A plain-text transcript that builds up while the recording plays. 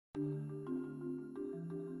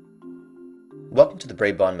Welcome to the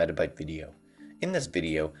Braebon MediByte video. In this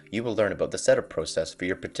video, you will learn about the setup process for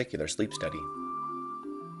your particular sleep study.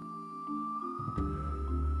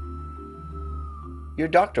 Your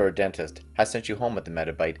doctor or dentist has sent you home with the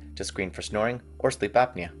MediByte to screen for snoring or sleep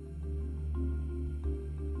apnea.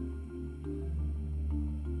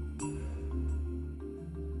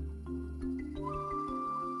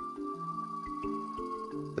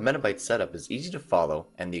 The MediByte setup is easy to follow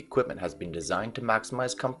and the equipment has been designed to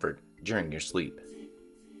maximize comfort during your sleep.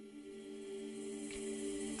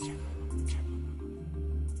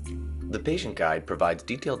 The patient guide provides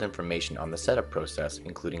detailed information on the setup process,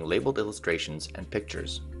 including labeled illustrations and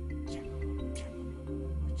pictures.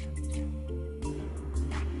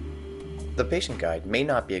 The patient guide may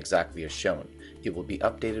not be exactly as shown. It will be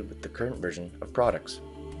updated with the current version of products.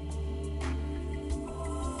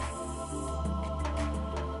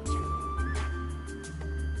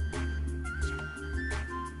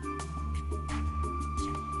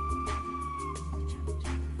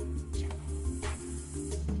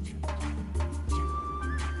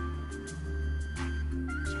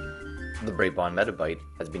 The Braebon MediByte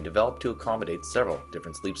has been developed to accommodate several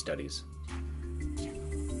different sleep studies.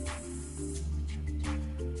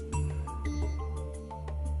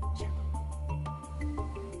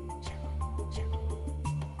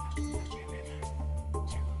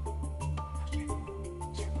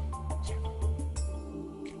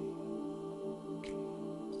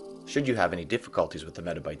 Should you have any difficulties with the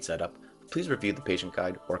MediByte setup, please review the patient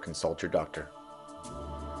guide or consult your doctor.